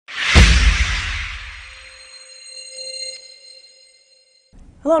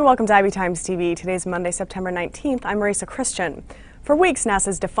Hello and welcome to IB Times TV. Today's Monday, September 19th. I'm Marisa Christian. For weeks,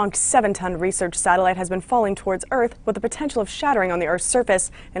 NASA's defunct 7-ton research satellite has been falling towards Earth with the potential of shattering on the Earth's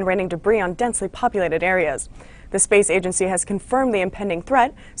surface and raining debris on densely populated areas. The space agency has confirmed the impending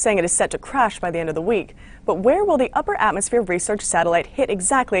threat, saying it is set to crash by the end of the week. But where will the upper atmosphere research satellite hit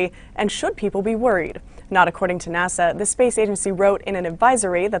exactly, and should people be worried? Not according to NASA. The space agency wrote in an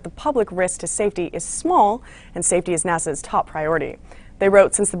advisory that the public risk to safety is small, and safety is NASA's top priority. They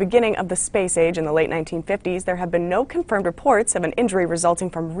wrote, since the beginning of the space age in the late 1950s, there have been no confirmed reports of an injury resulting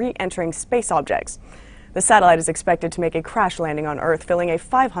from re-entering space objects. The satellite is expected to make a crash landing on Earth, filling a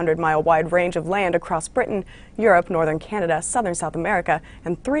 500-mile wide range of land across Britain, Europe, northern Canada, southern South America,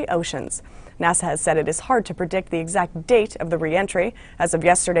 and 3 oceans. NASA has said it is hard to predict the exact date of the re-entry. As of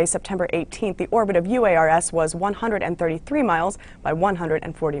yesterday, September 18th, the orbit of UARS was 133 miles by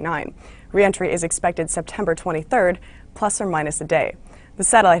 149. Re-entry is expected September 23rd, plus or minus a day. The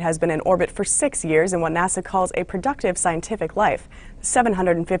satellite has been in orbit for 6 years in what NASA calls a productive scientific life. The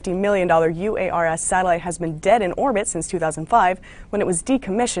 $750 million UARS satellite has been dead in orbit since 2005, when it was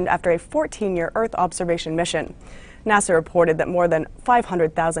decommissioned after a 14-year Earth observation mission. NASA reported that more than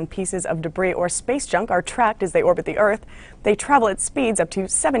 500,000 pieces of debris or space junk are tracked as they orbit the Earth. They travel at speeds up to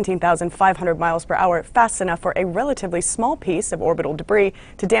 17,500 miles per hour, fast enough for a relatively small piece of orbital debris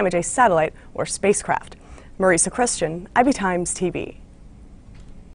to damage a satellite or spacecraft. Marisa Christian, IB Times TV.